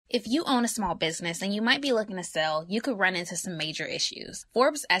If you own a small business and you might be looking to sell, you could run into some major issues.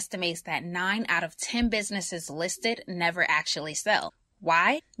 Forbes estimates that 9 out of 10 businesses listed never actually sell.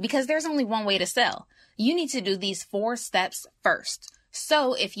 Why? Because there's only one way to sell. You need to do these 4 steps first.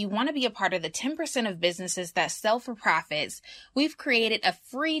 So if you want to be a part of the 10% of businesses that sell for profits, we've created a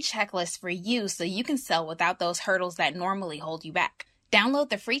free checklist for you so you can sell without those hurdles that normally hold you back. Download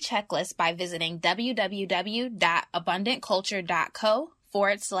the free checklist by visiting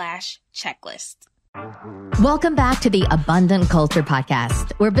www.abundantculture.co/checklist. Welcome back to the Abundant Culture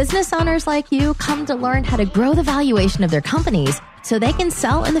Podcast, where business owners like you come to learn how to grow the valuation of their companies so they can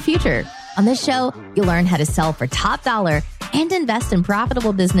sell in the future. On this show, you'll learn how to sell for top dollar and invest in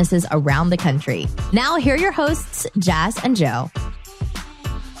profitable businesses around the country. Now, here are your hosts, Jazz and Joe.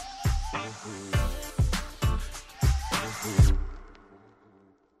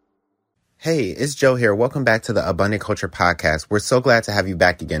 Hey, it's Joe here. Welcome back to the Abundant Culture Podcast. We're so glad to have you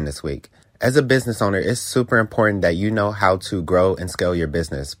back again this week. As a business owner, it's super important that you know how to grow and scale your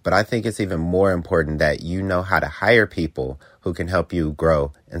business. But I think it's even more important that you know how to hire people who can help you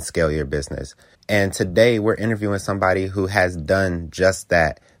grow and scale your business. And today we're interviewing somebody who has done just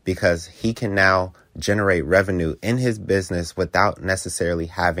that, because he can now generate revenue in his business without necessarily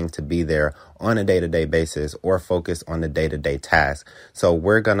having to be there on a day-to-day basis or focus on the day-to-day task. So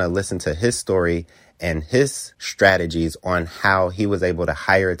we're going to listen to his story and his strategies on how he was able to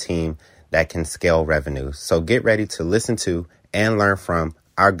hire a team that can scale revenue. So get ready to listen to and learn from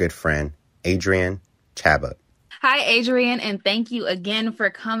our good friend, Adrienne Chabot. Hi, Adrienne, and thank you again for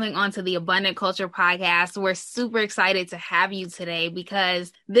coming onto the Abundant Culture Podcast. We're super excited to have you today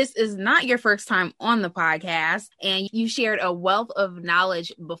because this is not your first time on the podcast, and you shared a wealth of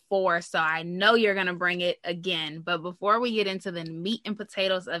knowledge before, so I know you're going to bring it again. But before we get into the meat and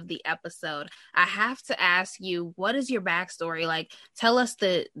potatoes of the episode, I have to ask you, what is your backstory? Like, tell us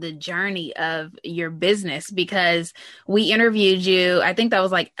the journey of your business, because we interviewed you, I think that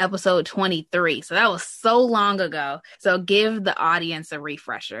was like episode 23, so that was so long ago. So give the audience a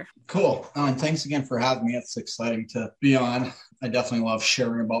refresher. Cool. And thanks again for having me. It's exciting to be on. I definitely love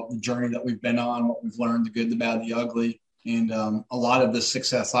sharing about the journey that we've been on, what we've learned, the good, the bad, the ugly. And a lot of the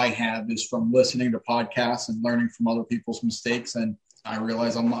success I have is from listening to podcasts and learning from other people's mistakes. And I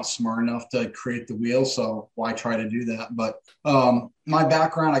realize I'm not smart enough to create the wheel, so why try to do that? But my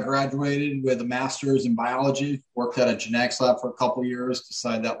background, I graduated with a master's in biology, worked at a genetics lab for a couple of years,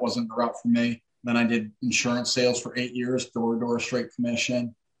 decided that wasn't the route for me. Then I did insurance sales for 8 years, door-to-door, straight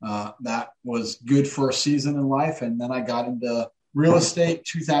commission. That was good for a season in life. And then I got into real estate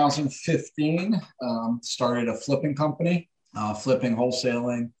 2015, started a flipping company, flipping,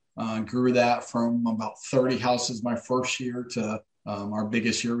 wholesaling, grew that from about 30 houses my first year to our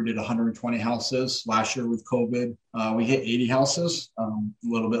biggest year. We did 120 houses. Last year with COVID, we hit 80 houses, a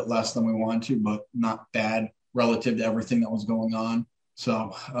little bit less than we wanted to, but not bad relative to everything that was going on.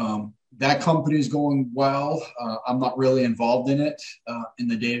 So that company is going well. I'm not really involved in it in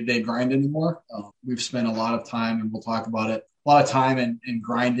the day-to-day grind anymore. We've spent a lot of time, and we'll talk about it, a lot of time in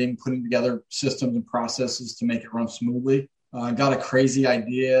grinding, putting together systems and processes to make it run smoothly. I got a crazy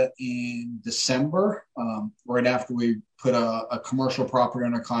idea in December, right after we put a commercial property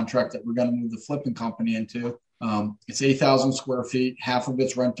under contract that we're going to move the flipping company into. It's 8,000 square feet. Half of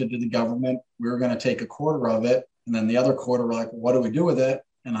it's rented to the government. We were going to take a quarter of it. And then the other quarter, we're like, what do we do with it?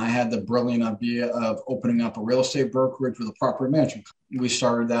 And I had the brilliant idea of opening up a real estate brokerage with a property management company. We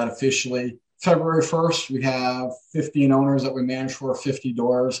started that officially February 1st. We have 15 owners that we manage for, 50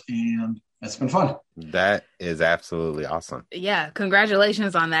 doors, and it's been fun. That is absolutely awesome. Yeah,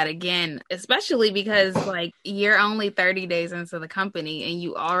 congratulations on that again, especially because like you're only 30 days into the company and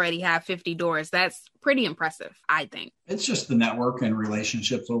you already have 50 doors. That's pretty impressive, I think. It's just the network and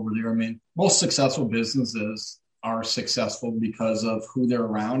relationships over there. I mean, most successful businesses are successful because of who they're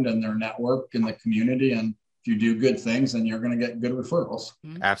around and their network and the community. And if you do good things, then you're going to get good referrals.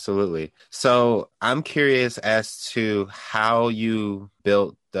 Absolutely. So I'm curious as to how you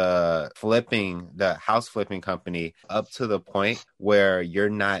built the house flipping company up to the point where you're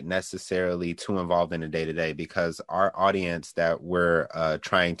not necessarily too involved in the day-to-day, because our audience that we're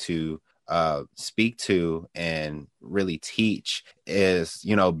trying to speak to and really teach is,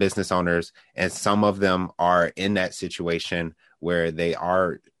 business owners. And some of them are in that situation where they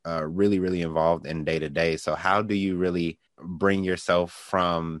are really, really involved in day to day. So how do you really bring yourself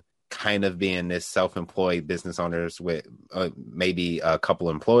from kind of being this self-employed business owners with maybe a couple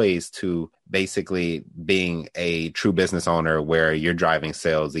employees to basically being a true business owner where you're driving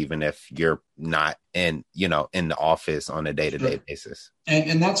sales, even if you're not in the office on a day-to-day basis?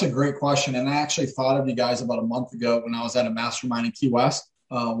 And that's a great question. And I actually thought of you guys about a month ago when I was at a mastermind in Key West.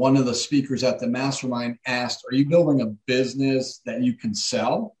 one of the speakers at the mastermind asked, are you building a business that you can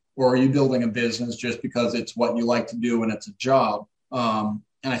sell? Or are you building a business just because it's what you like to do and it's a job? And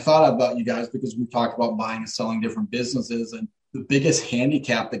I thought about you guys because we talked about buying and selling different businesses. And the biggest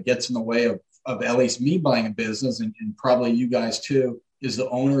handicap that gets in the way of at least me buying a business, and probably you guys too, is the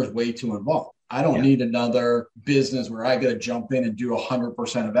owner is way too involved. I don't need another business where I got to jump in and do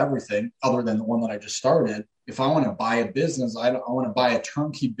 100% of everything other than the one that I just started. If I want to buy a business, I want to buy a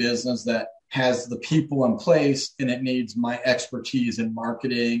turnkey business that has the people in place, and it needs my expertise in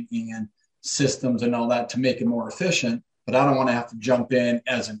marketing and systems and all that to make it more efficient. But I don't want to have to jump in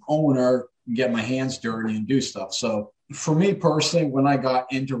as an owner and get my hands dirty and do stuff. So for me personally, when I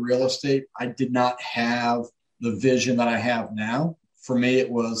got into real estate, I did not have the vision that I have now. For me, it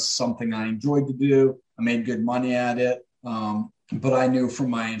was something I enjoyed to do. I made good money at it. But I knew from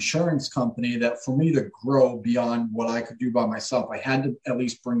my insurance company that for me to grow beyond what I could do by myself, I had to at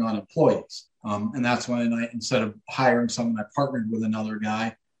least bring on employees. And that's when instead of hiring someone, I partnered with another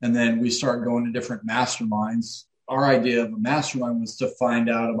guy. And then we started going to different masterminds. Our idea of a mastermind was to find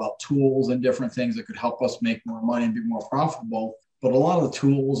out about tools and different things that could help us make more money and be more profitable. But a lot of the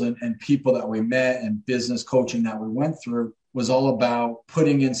tools and people that we met and business coaching that we went through was all about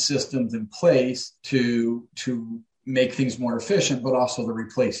putting in systems in place to make things more efficient, but also to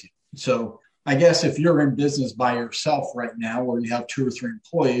replace you. So I guess if you're in business by yourself right now, where you have 2 or 3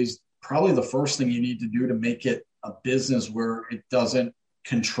 employees, probably the first thing you need to do to make it a business where it doesn't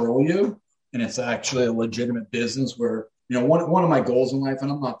control you, and it's actually a legitimate business where, one of my goals in life,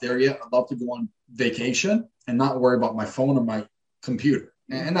 and I'm not there yet, I'd love to go on vacation and not worry about my phone or my computer.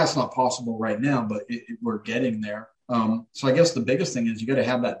 And that's not possible right now, but we're getting there. So I guess the biggest thing is you got to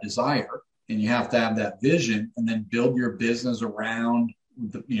have that desire, and you have to have that vision, and then build your business around,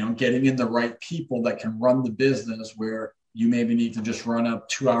 getting in the right people that can run the business, where you maybe need to just run a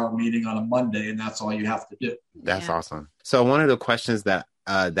 2-hour meeting on a Monday, and that's all you have to do. That's awesome. So one of the questions that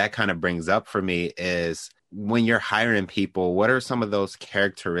kind of brings up for me is, when you're hiring people, what are some of those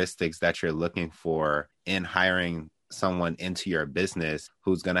characteristics that you're looking for in hiring someone into your business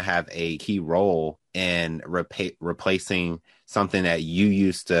who's going to have a key role in replacing something that you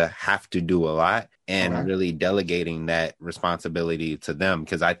used to have to do a lot, and really delegating that responsibility to them?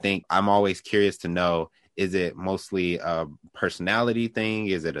 Because I think I'm always curious to know, is it mostly a personality thing?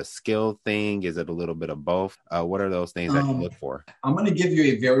 Is it a skill thing? Is it a little bit of both? What are those things that you look for? I'm going to give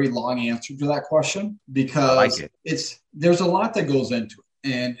you a very long answer to that question, because there's a lot that goes into it.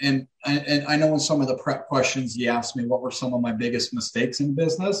 And I know in some of the prep questions you asked me what were some of my biggest mistakes in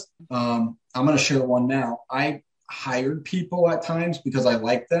business. I'm going to share one now. I hired people at times because I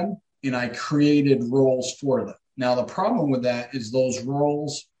liked them, and I created roles for them. Now, the problem with that is those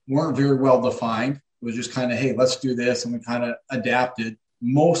roles weren't very well defined. It was just kind of, hey, let's do this. And we kind of adapted.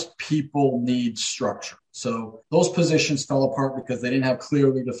 Most people need structure. So those positions fell apart because they didn't have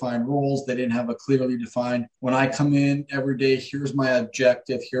clearly defined roles. They didn't have a clearly defined, when I come in every day, here's my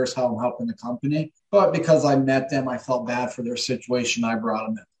objective. Here's how I'm helping the company. But because I met them, I felt bad for their situation. I brought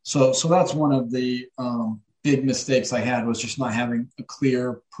them in. So that's one of the big mistakes I had, was just not having a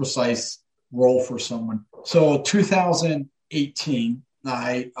clear, precise role for someone. So 2018,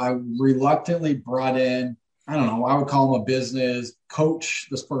 I reluctantly brought in, I don't know, I would call him a business coach.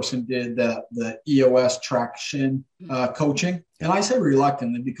 This person did the EOS traction coaching. And I say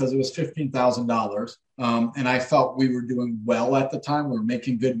reluctantly because it was $15,000. And I felt we were doing well at the time. We were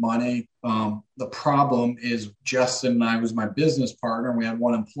making good money. The problem is Justin and I was my business partner, and we had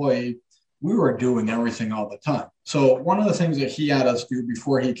one employee. We were doing everything all the time. So one of the things that he had us do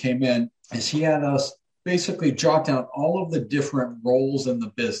before he came in is he had us basically jot down all of the different roles in the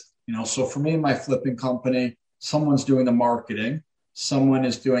business. So for me, my flipping company, someone's doing the marketing, someone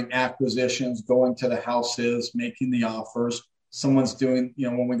is doing acquisitions, going to the houses, making the offers. Someone's doing,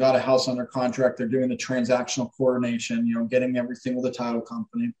 when we got a house under contract, they're doing the transactional coordination, getting everything with the title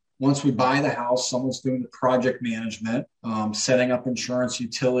company. Once we buy the house, someone's doing the project management, setting up insurance,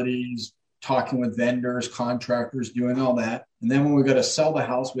 utilities, talking with vendors, contractors, doing all that. And then when we go to sell the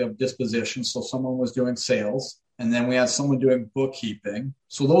house, we have disposition. So someone was doing sales. And then we had someone doing bookkeeping.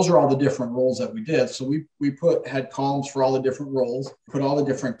 So those are all the different roles that we did. So we had columns for all the different roles, put all the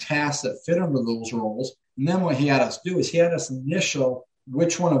different tasks that fit under those roles. And then what he had us do is he had us initial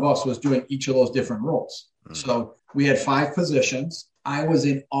which one of us was doing each of those different roles. Mm-hmm. So we had 5 positions. I was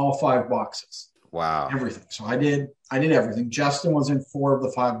in all 5 boxes. Wow. Everything. So I did everything. Justin was in 4 of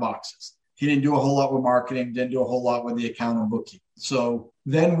the 5 boxes. He didn't do a whole lot with marketing, didn't do a whole lot with the account and bookkeeping. So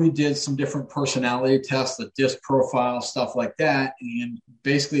then we did some different personality tests, the DISC profile, stuff like that. And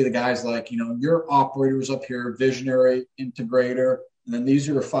basically the guy's like, your operator's up here, visionary, integrator, And then these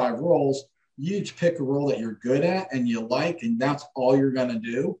are your 5 roles. You each pick a role that you're good at and you like, and that's all you're going to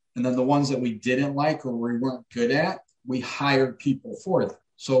do. And then the ones that we didn't like or we weren't good at, we hired people for them.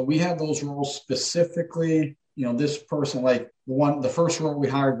 So we had those roles specifically. This person, like the first role we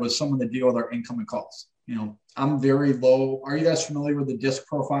hired was someone to deal with our incoming calls. I'm very low. Are you guys familiar with the DISC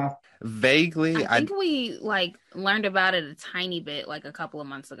profile? Vaguely. I think we learned about it a tiny bit like a couple of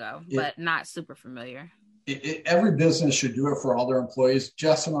months ago, but not super familiar. Every business should do it for all their employees.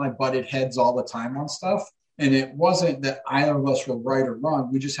 Justin and I butted heads all the time on stuff. And it wasn't that either of us were right or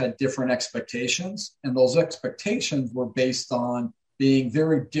wrong. We just had different expectations. And those expectations were based on being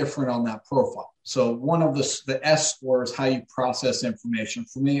very different on that profile. So one of the S score is how you process information.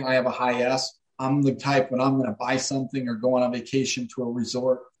 For me, I have a high S. I'm the type when I'm going to buy something or go on a vacation to a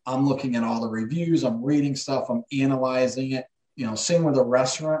resort, I'm looking at all the reviews, I'm reading stuff, I'm analyzing it. Same with a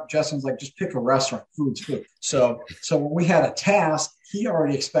restaurant. Justin's like, just pick a restaurant, food's food. So when we had a task, he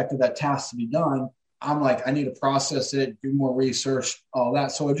already expected that task to be done. I'm like, I need to process it, do more research, all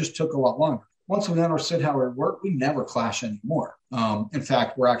that. So it just took a lot longer. Once we understood how it worked, we never clash anymore. In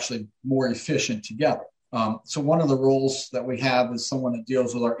fact, we're actually more efficient together. So one of the roles that we have is someone that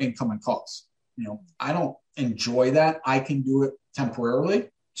deals with our incoming calls. I don't enjoy that. I can do it temporarily.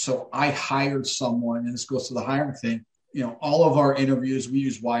 So I hired someone, and this goes to the hiring thing. All of our interviews, we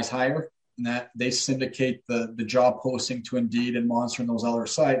use Wise Hire, and that they syndicate the job posting to Indeed and Monster and those other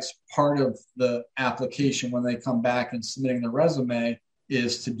sites. Part of the application when they come back and submitting the resume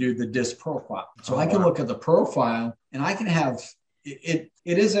is to do the DISC profile. So I can look at the profile and I can have it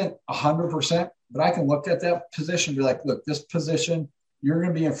isn't 100%, but I can look at that position and be like, look, this position, you're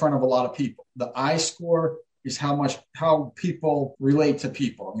going to be in front of a lot of people. The I score is how people relate to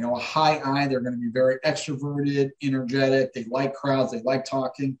people. A high I, they're going to be very extroverted, energetic. They like crowds. They like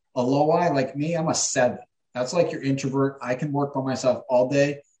talking. A low I, like me, I'm a 7. That's like your introvert. I can work by myself all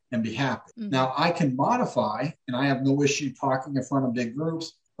day and be happy. Mm-hmm. Now I can modify, and I have no issue talking in front of big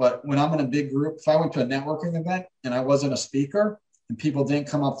groups. But when I'm in a big group, if I went to a networking event and I wasn't a speaker and people didn't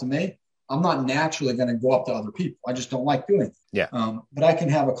come up to me, I'm not naturally going to go up to other people. I just don't like doing it. Yeah. But I can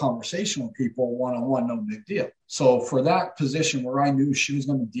have a conversation with people one-on-one, no big deal. So for that position where I knew she was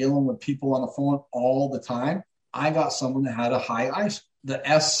going to be dealing with people on the phone all the time, I got someone that had a high I score. The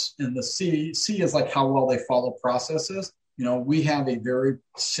S and the C is like how well they follow processes. We have a very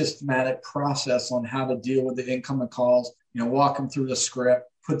systematic process on how to deal with the incoming calls, walk them through the script,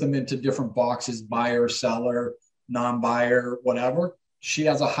 put them into different boxes, buyer, seller, non-buyer, whatever. She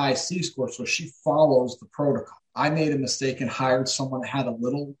has a high C score, so she follows the protocol. I made a mistake and hired someone that had a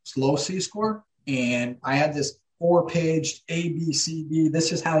little low C score, and I had this 4-page A, B, C, D.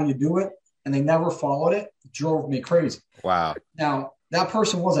 This is how you do it, and they never followed it. It drove me crazy. Wow. Now, that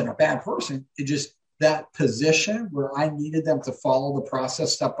person wasn't a bad person. It just, that position where I needed them to follow the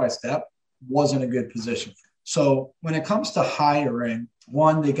process step by step wasn't a good position. So when it comes to hiring,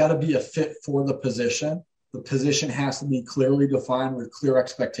 one, they got to be a fit for the position. The position has to be clearly defined with clear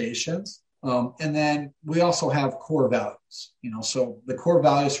expectations. And then we also have core values. So the core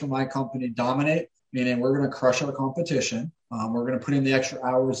values for my company dominate, meaning we're going to crush our competition. We're going to put in the extra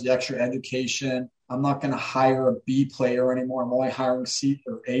hours, the extra education. I'm not going to hire a B player anymore. I'm only hiring C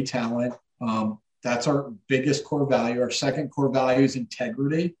or A talent. That's our biggest core value. Our second core value is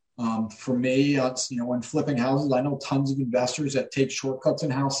integrity. For me, when flipping houses, I know tons of investors that take shortcuts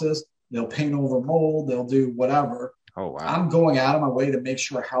in houses. They'll paint over mold. They'll do whatever. Oh, wow. I'm going out of my way to make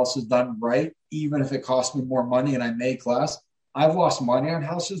sure a house is done right, even if it costs me more money and I make less. I've lost money on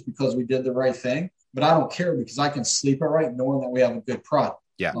houses because we did the right thing, but I don't care because I can sleep at night knowing that we have a good product.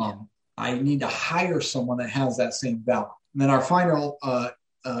 Yeah. I need to hire someone that has that same value. And then our final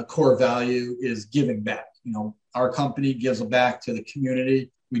core value is giving back. Our company gives back to the community.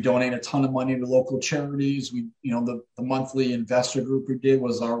 We donate a ton of money to local charities. The monthly investor group we did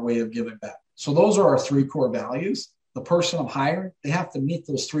was our way of giving back. So those are our 3 core values. The person I'm hiring, they have to meet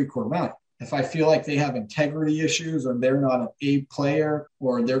those 3 core values. If I feel like they have integrity issues or they're not an A player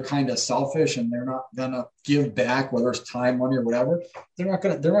or they're kind of selfish and they're not going to give back, whether it's time, money or whatever, they're not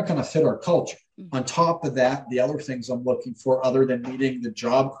going to fit our culture. Mm-hmm. On top of that, the other things I'm looking for other than meeting the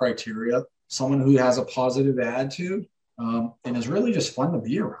job criteria, someone who has a positive attitude, and it's really just fun to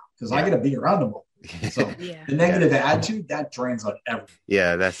be around because I get to be around them all. So the negative attitude, that drains on everything.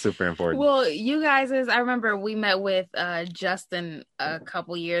 Yeah, that's super important. Well, you guys, I remember we met with Justin a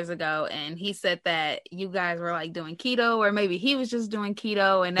couple years ago, and he said that you guys were like doing keto, or maybe he was just doing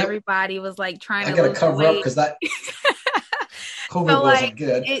keto, and everybody was like trying to lose cover weight. Up because that COVID wasn't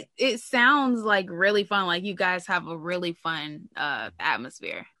good. It sounds like really fun. Like you guys have a really fun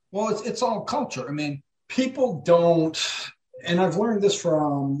atmosphere. Well, it's all culture. I mean, people don't, And I've learned this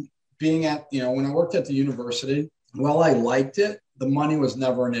from being at, when I worked at the university, while I liked it, the money was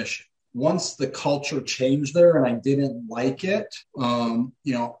never an issue. Once the culture changed there and I didn't like it,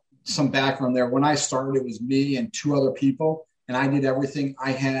 some background there. When I started, it was me and 2 other people, and I did everything.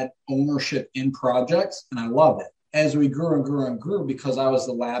 I had ownership in projects, and I loved it. As we grew and grew and grew, because I was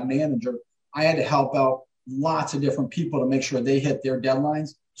the lab manager, I had to help out lots of different people to make sure they hit their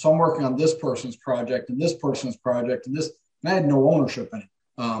deadlines. So I'm working on this person's project and this person's project and I had no ownership in it.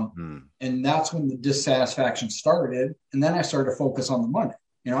 And that's when the dissatisfaction started. And then I started to focus on the money.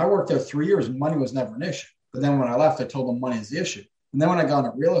 I worked there 3 years and money was never an issue. But then when I left, I told them money is the issue. And then when I got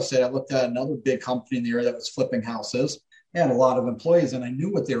into real estate, I looked at another big company in the area that was flipping houses. They had a lot of employees, and I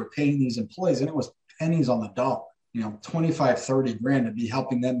knew what they were paying these employees, and it was pennies on the dollar, 25, 30 grand to be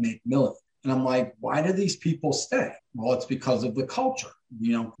helping them make millions. And I'm like, why do these people stay? Well, it's because of the culture.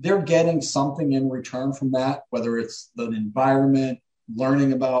 They're getting something in return from that, whether it's the environment,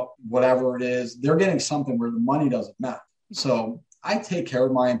 learning about whatever it is. They're getting something where the money doesn't matter. So I take care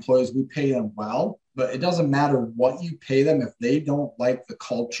of my employees. We pay them well. But it doesn't matter what you pay them. If they don't like the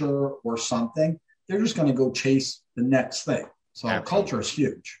culture or something, they're just going to go chase the next thing. So culture is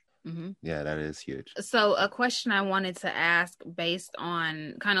huge. Mm-hmm. Yeah, that is huge. So a question I wanted to ask based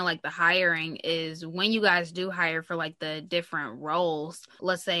on kind of like the hiring is when you guys do hire for like the different roles,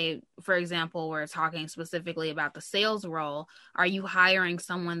 let's say, for example, we're talking specifically about the sales role. Are you hiring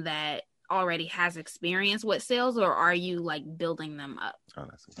someone that already has experience with sales, or are you like building them up?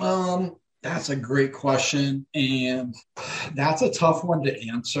 That's a great question. And that's a tough one to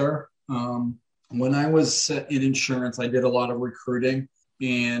answer. When I was in insurance, I did a lot of recruiting,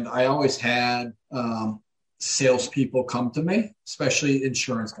 and I always had salespeople come to me, especially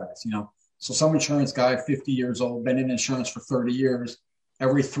insurance guys, So some insurance guy, 50 years old, been in insurance for 30 years.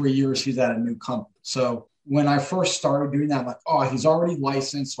 Every 3 years, he's at a new company. So when I first started doing that, I'm like, he's already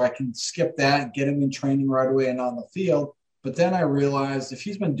licensed, so I can skip that and get him in training right away and on the field. But then I realized if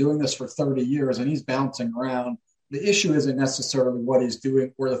he's been doing this for 30 years and he's bouncing around, the issue isn't necessarily what he's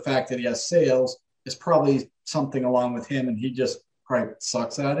doing or the fact that he has sales. It's probably something along with him and he just probably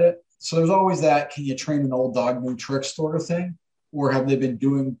sucks at it. So there's always that, can you train an old dog, new tricks sort of thing? Or have they been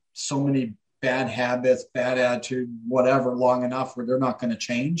doing so many bad habits, bad attitude, whatever, long enough where they're not going to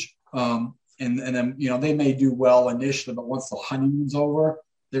change? And then, they may do well initially, but once the honeymoon's over,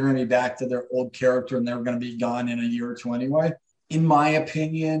 they're going to be back to their old character and they're going to be gone in a year or two anyway. In my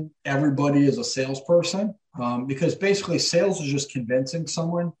opinion, everybody is a salesperson because basically sales is just convincing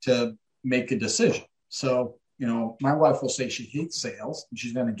someone to make a decision. So, my wife will say she hates sales and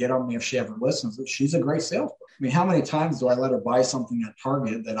she's going to get on me if she ever listens. She's a great salesperson. I mean, how many times do I let her buy something at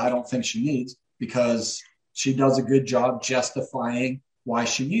Target that I don't think she needs because she does a good job justifying why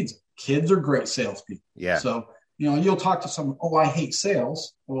she needs it? Kids are great salespeople. Yeah. So, you'll talk to someone, I hate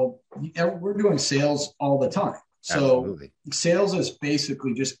sales. Well, we're doing sales all the time. So Absolutely. Sales is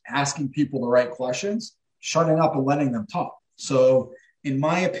basically just asking people the right questions, shutting up and letting them talk. So in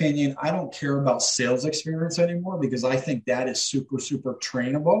my opinion, I don't care about sales experience anymore because I think that is super, super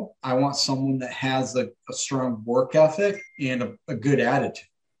trainable. I want someone that has a strong work ethic and a good attitude.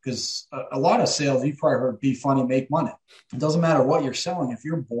 Because a lot of sales, you've probably heard, be funny, make money. It doesn't matter what you're selling. If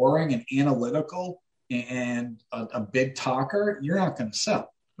you're boring and analytical and a big talker, you're not going to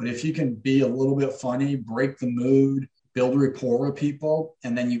sell. But if you can be a little bit funny, break the mood, build rapport with people,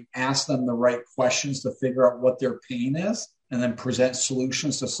 and then you ask them the right questions to figure out what their pain is, and then present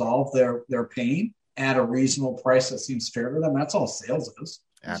solutions to solve their pain at a reasonable price that seems fair to them, that's all sales is.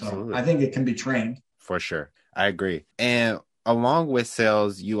 Absolutely. So I think it can be trained. For sure. I agree. And along with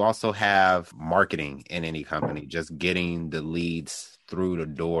sales, you also have marketing in any company, just getting the leads through the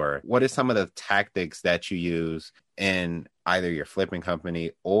door. What are some of the tactics that you use in either your flipping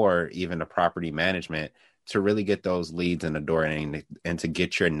company or even the property management to really get those leads in the door and to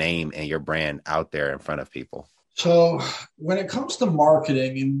get your name and your brand out there in front of people? So when it comes to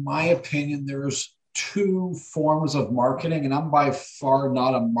marketing, in my opinion, there's 2 forms of marketing, and I'm by far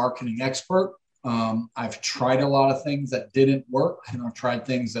not a marketing expert. I've tried a lot of things that didn't work, and I've tried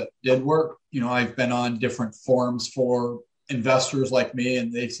things that did work. I've been on different forums for investors like me,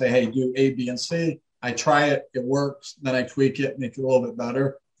 and they say, hey, do A, B, and C. I try it. It works. Then I tweak it, make it a little bit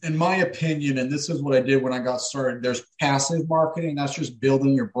better. In my opinion, and this is what I did when I got started, there's passive marketing. That's just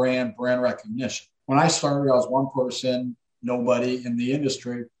building your brand recognition. When I started, I was one person, nobody in the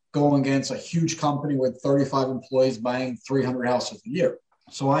industry, going against a huge company with 35 employees buying 300 houses a year.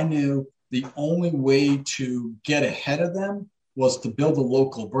 So I knew the only way to get ahead of them was to build a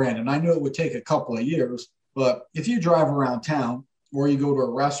local brand. And I knew it would take a couple of years, but if you drive around town or you go to a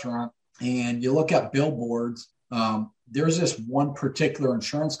restaurant and you look at billboards, there's this one particular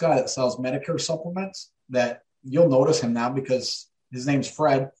insurance guy that sells Medicare supplements that you'll notice him now because his name's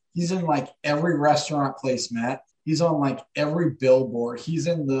Fred. He's in like every restaurant placemat. He's on like every billboard. He's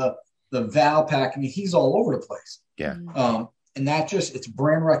in the Valpak. I mean, he's all over the place. Yeah. And that just, it's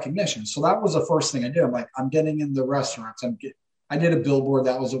brand recognition. So that was the first thing I did. I'm like, I'm getting in the restaurants. I did a billboard.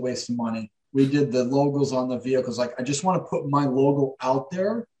 That was a waste of money. We did the logos on the vehicles. Like, I just want to put my logo out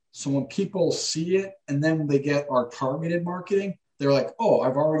there. So when people see it and then they get our targeted marketing, they're like, oh,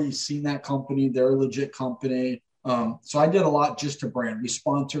 I've already seen that company. They're a legit company. So I did a lot just to brand. We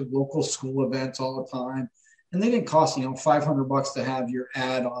sponsored local school events all the time. And they didn't cost, $500 to have your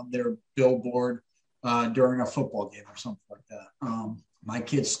ad on their billboard during a football game or something like that. My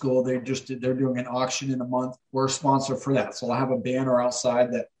kids' school, they're doing an auction in a month. We're a sponsor for that. So I'll have a banner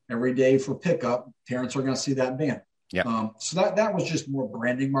outside that every day for pickup, parents are going to see that banner. Yeah. So that was just more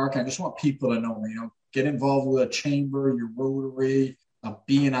branding marketing. I just want people to know me, get involved with a chamber, your Rotary, a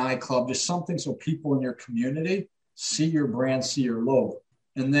B&I club, just something so people in your community see your brand, see your logo.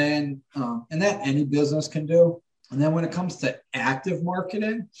 And then, and that any business can do. And then when it comes to active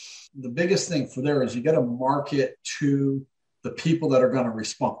marketing, the biggest thing for there is you got to market to the people that are going to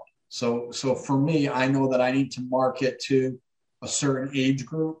respond. So for me, I know that I need to market to a certain age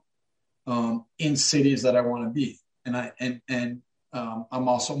group in cities that I want to be. And I'm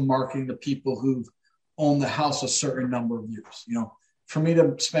also marketing to people who've owned the house a certain number of years. For me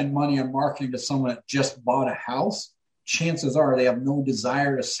to spend money on marketing to someone that just bought a house, chances are they have no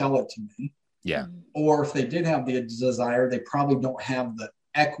desire to sell it to me. Yeah. Or if they did have the desire, they probably don't have the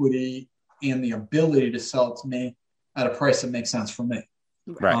equity and the ability to sell it to me at a price that makes sense for me.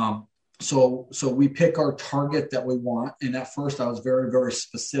 Right. So we pick our target that we want. And at first I was very, very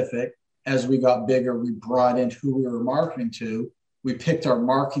specific. As we got bigger, we brought in who we were marketing to. We picked our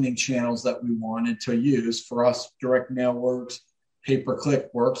marketing channels that we wanted to use. For us, direct mail works, pay-per-click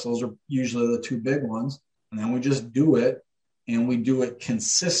works. Those are usually the two big ones. And then we just do it, and we do it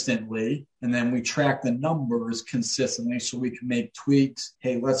consistently. And then we track the numbers consistently so we can make tweaks.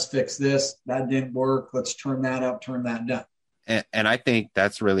 Hey, let's fix this. That didn't work. Let's turn that up, turn that down. And I think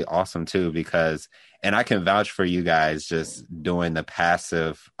that's really awesome too, because, and I can vouch for you guys just doing the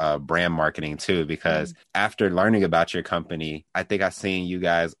passive brand marketing too, because after learning about your company, I think I seen you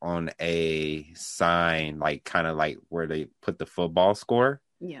guys on a sign, like kind of like where they put the football score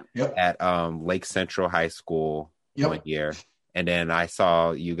at Lake Central High School one year. And then I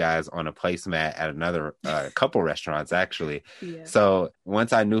saw you guys on a placemat at another couple restaurants, actually. Yeah. So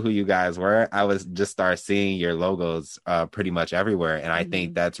once I knew who you guys were, I was just start seeing your logos pretty much everywhere. And I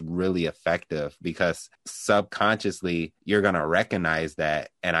think that's really effective because subconsciously you're going to recognize that.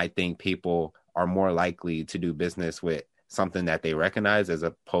 And I think people are more likely to do business with something that they recognize as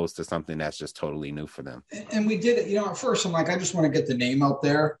opposed to something that's just totally new for them. And we did it, at first I'm like, I just want to get the name out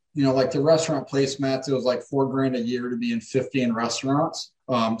there. Like the restaurant placemats, it was like $4,000 a year to be in 15 restaurants.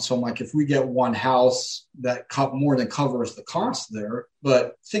 So I'm like, if we get one house that more than covers the cost there,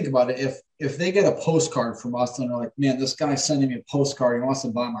 but think about it. If they get a postcard from us and they're like, man, this guy's sending me a postcard, he wants to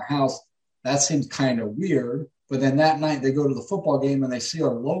buy my house. That seems kind of weird. But then that night they go to the football game and they see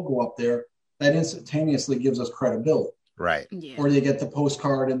our logo up there, that instantaneously gives us credibility. Right. Yeah. Or they get the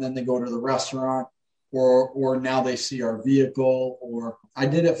postcard and then they go to the restaurant, or now they see our vehicle. Or I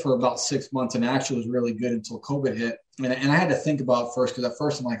did it for about 6 months and actually was really good until COVID hit. And I had to think about it first, because at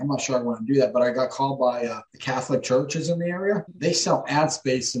first I'm like, I'm not sure I want to do that. But I got called by the Catholic churches in the area. They sell ad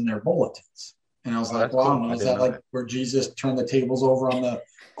space in their bulletins. And I was like, wow, cool. Is that like where Jesus turned the tables over on the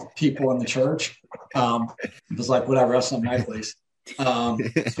people in the church? It was like, whatever, that's not my place.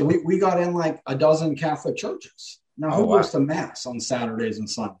 So we got in like a dozen Catholic churches. Now, who goes to mass on Saturdays and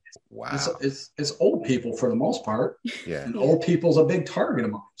Sundays? Wow. It's old people for the most part. Yeah. And old people's a big target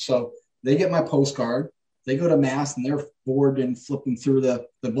of mine. So they get my postcard, they go to mass, and they're bored and flipping through the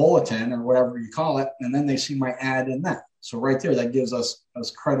bulletin or whatever you call it. And then they see my ad in that. So right there, that gives us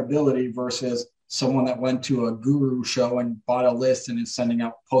credibility versus someone that went to a guru show and bought a list and is sending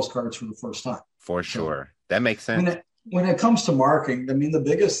out postcards for the first time. For sure. So, that makes sense. When it comes to marketing, I mean, the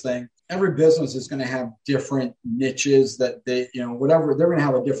biggest thing, every business is going to have different niches that they, whatever, they're going to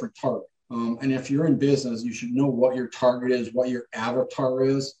have a different target. And if you're in business, you should know what your target is, what your avatar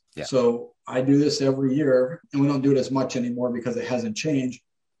is. Yeah. So I do this every year, and we don't do it as much anymore because it hasn't changed.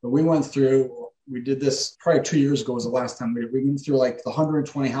 But we did this probably 2 years ago was the last time we went through like the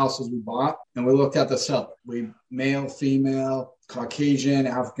 120 houses we bought, and we looked at the seller. Male, female, Caucasian,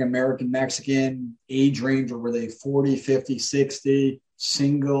 African-American, Mexican, age range, or were they 40, 50, 60,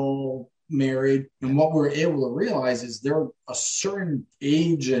 single, married? And what we were able to realize is there a certain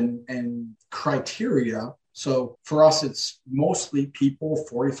age and criteria So for us, it's mostly people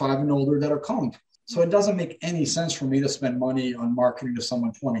 45 and older that are calling. So it doesn't make any sense for me to spend money on marketing to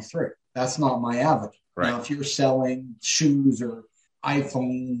someone 23. That's not my avenue. Right. Now, if you're selling shoes or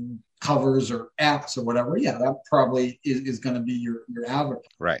iPhone covers or apps or whatever, yeah, that probably is going to be your avenue.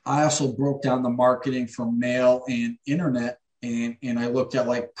 Right. I also broke down the marketing from mail and internet, and I looked at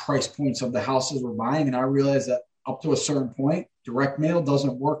like price points of the houses we're buying, and I realized that up to a certain point, direct mail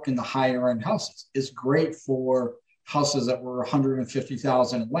doesn't work in the higher end houses. It's great for houses that were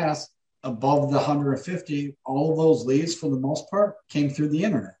 150,000 and less. Above the 150, all of those leads for the most part came through the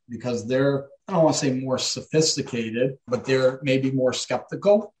internet because they're, I don't want to say more sophisticated, but they're maybe more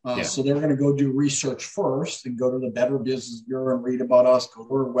skeptical. So they're going to go do research first and go to the Better Business Bureau and read about us, go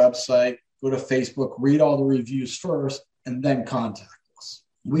to our website, go to Facebook, read all the reviews first, and then contact us.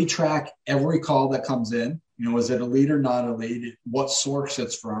 We track every call that comes in. You know, is it a lead or not a lead? What source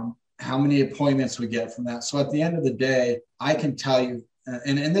it's from? How many appointments we get from that? So at the end of the day, I can tell you,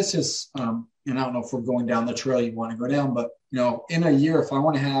 and this is, and I don't know if we're going down the trail you want to go down, but you know, in a year, if I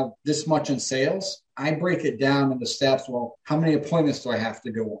want to have this much in sales, I break it down into steps. Well, how many appointments do I have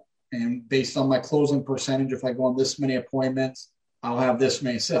to go on? And based on my closing percentage, if I go on this many appointments, I'll have this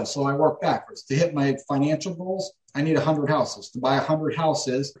many sales. So I work backwards. To hit my financial goals, I need 100 houses. To buy 100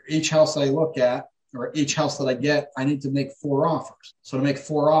 houses, each house I look at, or each house that I get, I need to make 4 offers. So to make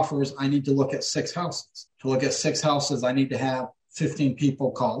 4 offers, I need to look at 6 houses. To look at 6 houses, I need to have 15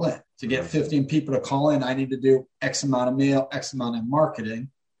 people call in. To get 15 people to call in, I need to do X amount of mail, X amount of marketing,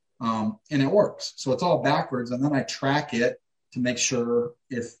 and it works. So it's all backwards, and then I track it to make sure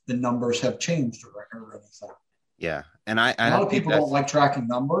if the numbers have changed or anything. Yeah, and a lot of people don't like tracking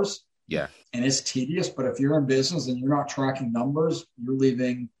numbers. Yeah, and it's tedious. But if you're in business and you're not tracking numbers, you're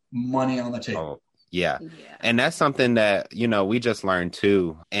leaving money on the table. Yeah. And that's something that, you know, we just learned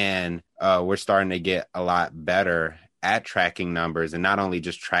too. And we're starting to get a lot better at tracking numbers, and not only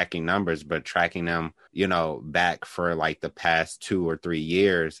just tracking numbers, but tracking them, you know, back for like the past 2 or 3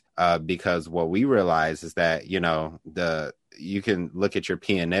 years. Because what we realize is that, you know, you can look at your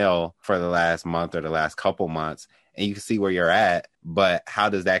P&L for the last month or the last couple months and you can see where you're at. But how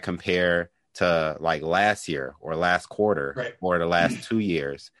does that compare to like last year or last quarter or the last 2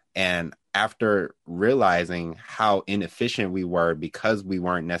 years? And after realizing how inefficient we were because we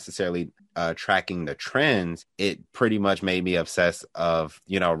weren't necessarily tracking the trends, it pretty much made me obsessed of,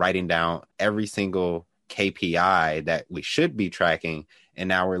 you know, writing down every single KPI that we should be tracking. And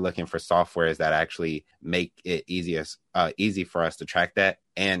now we're looking for softwares that actually make it easy for us to track that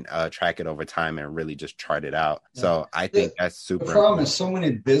and track it over time and really just chart it out. Yeah. So I think that's super. The problem is so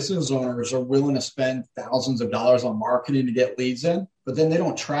many business owners are willing to spend thousands of dollars on marketing to get leads in, but then they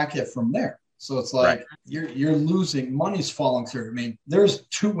don't track it from there. So it's like you're losing, money's falling through. I mean, there's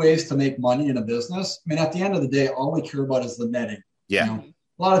 2 ways to make money in a business. I mean, at the end of the day, all we care about is the netting. Yeah. You know?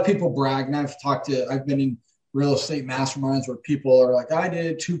 A lot of people brag, and I've been in real estate masterminds where people are like, I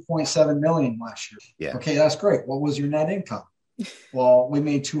did 2.7 million last year. Yeah. Okay, that's great. What was your net income? Well, we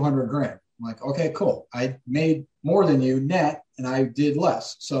made 200 grand. I'm like, okay, cool. I made more than you net and I did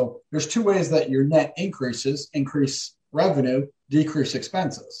less. So there's 2 ways that your net increase revenue, decrease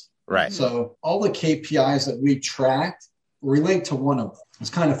expenses. Right. So all the KPIs that we tracked relate to one of them. It's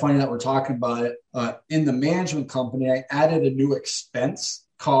kind of funny that we're talking about it. In the management company, I added a new expense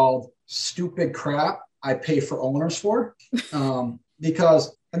called stupid crap I pay for owners for.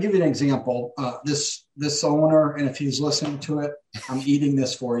 Because I'll give you an example. This owner, and if he's listening to it, I'm eating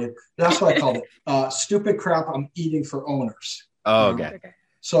this for you. That's what I called it. Stupid crap I'm eating for owners. Oh, okay.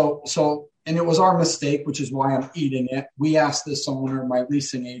 So, and it was our mistake, which is why I'm eating it. We asked this owner, my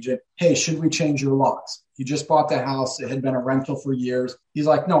leasing agent, hey, should we change your locks? He just bought the house. It had been a rental for years. He's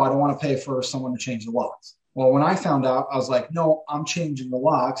like, no, I don't want to pay for someone to change the locks. Well, when I found out, I was like, no, I'm changing the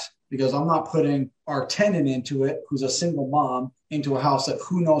locks because I'm not putting our tenant into it, who's a single mom, into a house that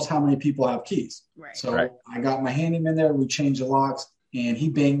who knows how many people have keys. Right. So I got my handyman there. We changed the locks. And he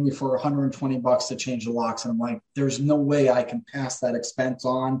banged me for $120 to change the locks. And I'm like, there's no way I can pass that expense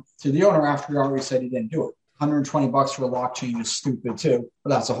on to the owner after he already said he didn't do it. $120 for a lock change is stupid too, but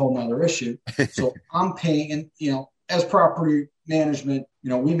that's a whole nother issue. So I'm paying, and as property management,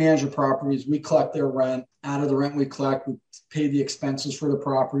 we manage the properties, we collect their rent. Out of the rent we collect, we pay the expenses for the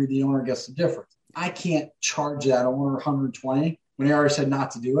property. The owner gets the difference. I can't charge that owner $120 when he already said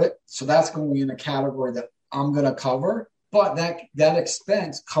not to do it. So that's going in a category that I'm going to cover. But that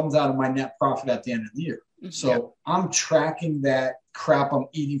expense comes out of my net profit at the end of the year. So I'm tracking that crap I'm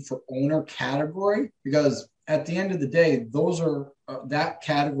eating for owner category, because at the end of the day, those are that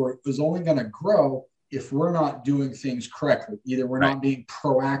category is only going to grow if we're not doing things correctly. Either we're not being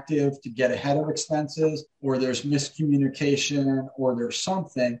proactive to get ahead of expenses, or there's miscommunication, or there's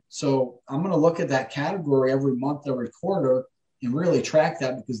something. So I'm going to look at that category every month, every quarter, and really track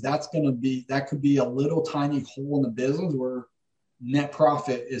that, because that could be a little tiny hole in the business where net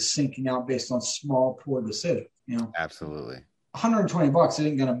profit is sinking out based on small, poor decisions. Absolutely. $120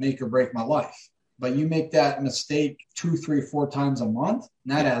 isn't going to make or break my life, but you make that mistake 2, 3, 4 times a month,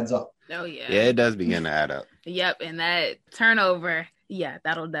 and that adds up. Oh yeah. Yeah, it does begin to add up. Yep. And that turnover,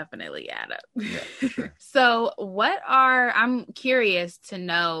 that'll definitely add up. Yeah, for sure. So I'm curious to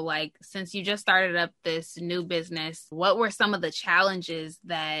know, like, since you just started up this new business, what were some of the challenges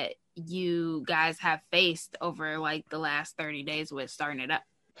that you guys have faced over like the last 30 days with starting it up?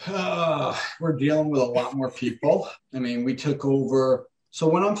 We're dealing with a lot more people. I mean, we took over. So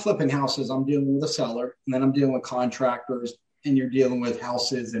when I'm flipping houses, I'm dealing with a seller, and then I'm dealing with contractors, and you're dealing with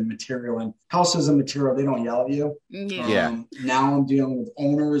houses and material. And houses and material, they don't yell at you. Now I'm dealing with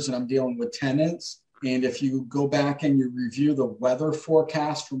owners, and I'm dealing with tenants. And if you go back and you review the weather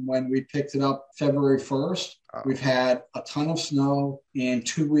forecast from when we picked it up February 1st, we've had a ton of snow and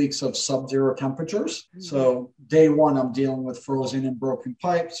 2 weeks of sub-zero temperatures. Mm-hmm. So day one, I'm dealing with frozen and broken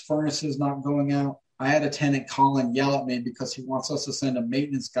pipes, furnaces not going out. I had a tenant call and yell at me because he wants us to send a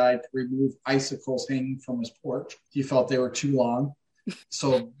maintenance guy to remove icicles hanging from his porch. He felt they were too long.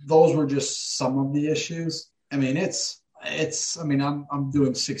 So those were just some of the issues. I mean, I'm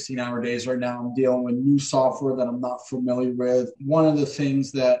doing 16-hour days right now. I'm dealing with new software that I'm not familiar with. One of the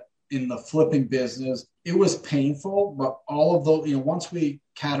things that in the flipping business, it was painful, but all of those, once we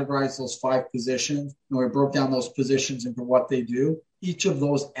categorized those 5 positions and we broke down those positions into what they do, each of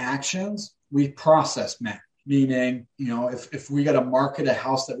those actions, we process map. Meaning, if we got to market a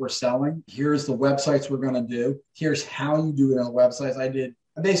house that we're selling, here's the websites we're going to do. Here's how you do it on the websites.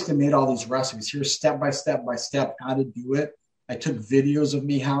 I basically made all these recipes. Here's step by step how to do it. I took videos of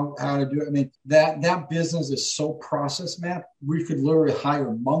me how to do it. I mean, that business is so process mapped. We could literally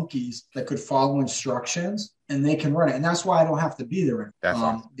hire monkeys that could follow instructions and they can run it. And that's why I don't have to be there.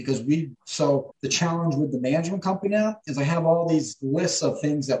 So the challenge with the management company now is I have all these lists of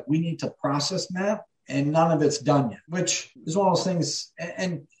things that we need to process map, and none of it's done yet, which is one of those things.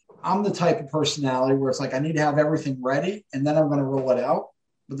 And I'm the type of personality where it's like, I need to have everything ready and then I'm going to roll it out.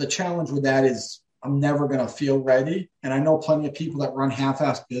 But the challenge with that is I'm never going to feel ready. And I know plenty of people that run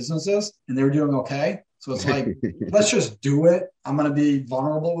half-assed businesses and they're doing okay. So it's like, let's just do it. I'm going to be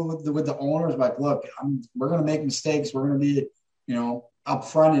vulnerable with the owners. Like, look, we're going to make mistakes. We're going to be,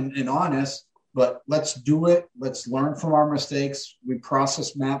 upfront and honest, but let's do it. Let's learn from our mistakes. We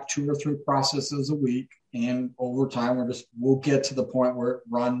process map 2 or 3 processes a week. And over time, we'll get to the point where it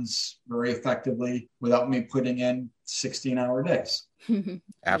runs very effectively without me putting in 16-hour days.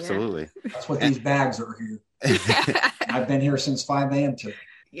 Absolutely. That's what these bags are here. I've been here since 5 a.m. today.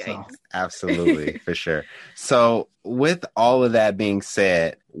 So. Absolutely, for sure. So with all of that being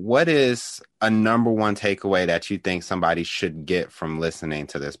said, what is a number one takeaway that you think somebody should get from listening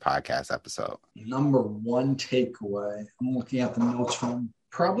to this podcast episode? Number one takeaway, I'm looking at the notes from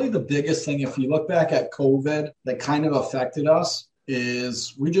probably the biggest thing, if you look back at COVID that kind of affected us,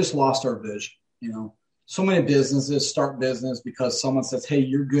 is we just lost our vision. So many businesses start business because someone says, hey,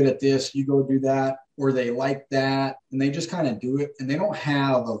 you're good at this, you go do that, or they like that, and they just kind of do it, and they don't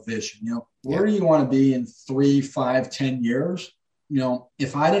have a vision. Where do you want to be in 3, 5, 10 years?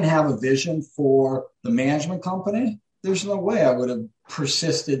 If I didn't have a vision for the management company, there's no way I would have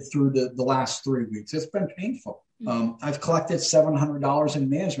persisted through the last 3 weeks. It's been painful. I've collected $700 in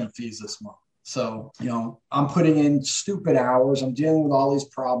management fees this month. So, I'm putting in stupid hours. I'm dealing with all these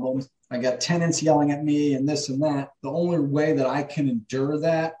problems. I got tenants yelling at me and this and that. The only way that I can endure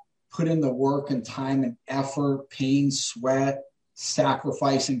that, put in the work and time and effort, pain, sweat,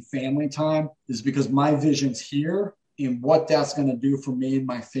 sacrificing family time, is because my vision's here, and what that's going to do for me and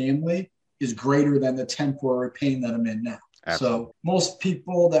my family is greater than the temporary pain that I'm in now. Absolutely. So most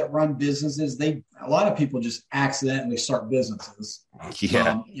people that run businesses, a lot of people just accidentally start businesses.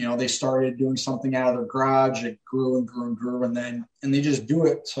 Yeah. They started doing something out of their garage. It grew and grew and grew, and they just do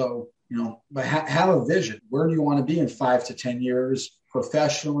it. So, but have a vision. Where do you want to be in 5 to 10 years?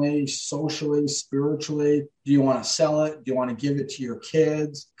 Professionally, socially, spiritually? Do you want to sell it? Do you want to give it to your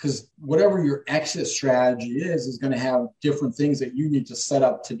kids? Because whatever your exit strategy is going to have different things that you need to set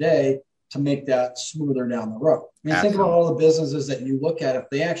up today to make that smoother down the road. I mean, think about all the businesses that you look at. If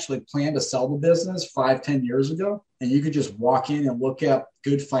they actually plan to sell the business 5, 10 years ago, and you could just walk in and look at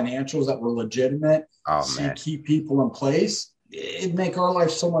good financials that were legitimate, key people in place, it'd make our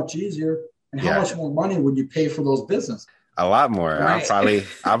life so much easier. And how much more money would you pay for those businesses? A lot more. Right.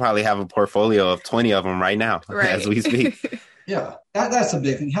 I'll probably have a portfolio of 20 of them right now as we speak. Yeah, that's a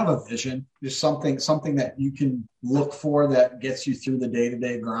big thing. Have a vision. There's something that you can look for that gets you through the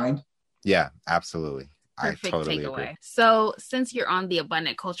day-to-day grind. Yeah, absolutely. Perfect I totally takeaway. agree. So since you're on the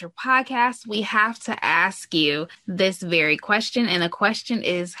Abundant Culture podcast, we have to ask you this very question. And the question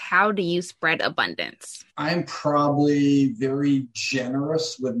is, how do you spread abundance? I'm probably very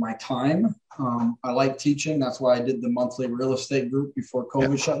generous with my time. I like teaching. That's why I did the monthly real estate group before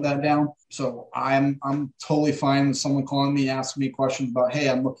COVID shut that down. So I'm totally fine with someone calling me, asking me questions about, hey,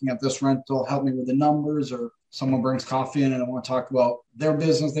 I'm looking at this rental, help me with the numbers, or someone brings coffee in and I want to talk about their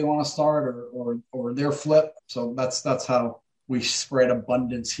business they want to start or their flip. So that's how we spread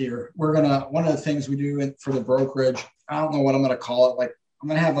abundance here. one of the things we do for the brokerage, I don't know what I'm going to call it. Like I'm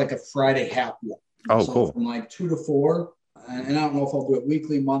going to have like a Friday happy hour. Oh, so cool. From like 2 to 4. And I don't know if I'll do it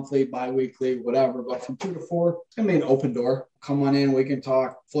weekly, monthly, bi-weekly, whatever, but from 2 to 4, it's going to be an open door. Come on in. We can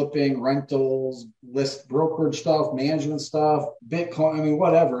talk flipping, rentals, list brokerage stuff, management stuff, Bitcoin. I mean,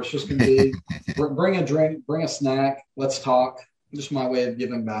 whatever. It's just going to be bring a drink, bring a snack. Let's talk. Just my way of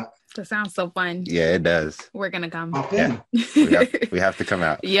giving back. That sounds so fun. Yeah, it does. We're going to come. Hop in. Yeah. We have to come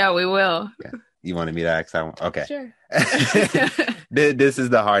out. Yeah, we will. Yeah. You wanted me to ask that one? Okay. Sure. This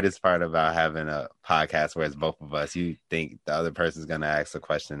is the hardest part about having a podcast where it's both of us. You think the other person's going to ask a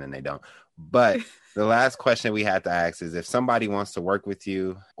question and they don't. But the last question we had to ask is if somebody wants to work with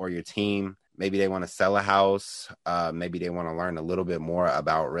you or your team, maybe they want to sell a house, maybe they want to learn a little bit more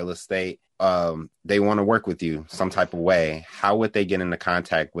about real estate, they want to work with you some type of way, how would they get into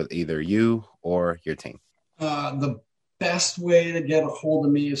contact with either you or your team? The best way to get a hold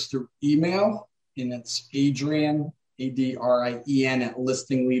of me is through email, and it's Adrian, Adrien at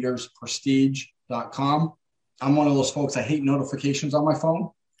listingleadersprestige.com. I'm one of those folks, I hate notifications on my phone.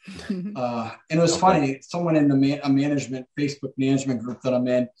 And it was funny, someone in a Facebook management group that I'm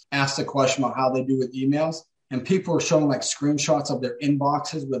in asked a question about how they do with emails, and people were showing like screenshots of their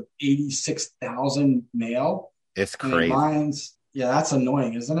inboxes with 86,000 mail. It's crazy. Yeah, that's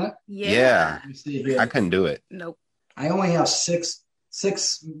annoying, isn't it? Yeah. I couldn't do it. Nope. I only have six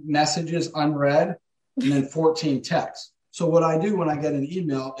messages unread and then 14 texts. So what I do when I get an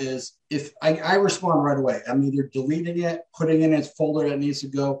email is if I respond right away, I'm either deleting it, putting it in its folder that needs to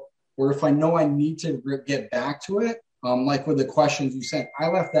go, or if I know I need to get back to it, like with the questions you sent, I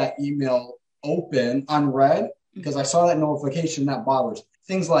left that email open, unread, because I saw that notification. That bothers me.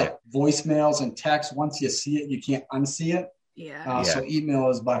 Things like voicemails and text, once you see it, you can't unsee it. So email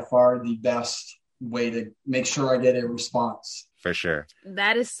is by far the best way to make sure I get a response. For sure.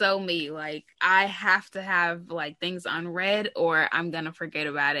 That is so me. Like I have to have like things unread or I'm going to forget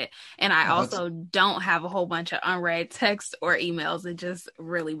about it. And I also don't have a whole bunch of unread texts or emails. It just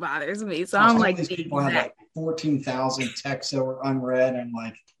really bothers me. So I'm like, these people have like 14,000 texts that were unread, and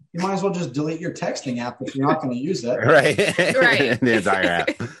like, you might as well just delete your texting app if you're not going to use it. Right. Right. The entire app.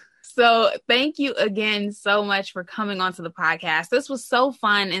 So thank you again so much for coming onto the podcast. This was so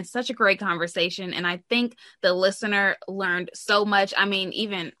fun and such a great conversation. And I think the listener learned so much. I mean,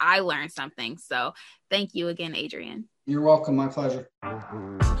 even I learned something. So thank you again, Adrian. You're welcome. My pleasure.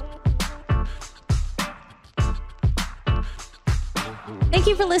 Thank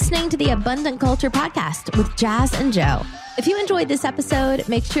you for listening to the Abundant Culture Podcast with Jazz and Joe. If you enjoyed this episode,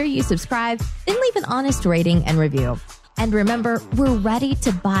 make sure you subscribe, then leave an honest rating and review. And remember, we're ready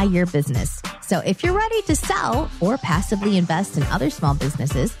to buy your business. So if you're ready to sell or passively invest in other small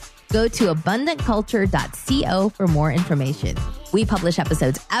businesses, go to abundantculture.co for more information. We publish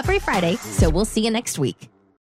episodes every Friday, so we'll see you next week.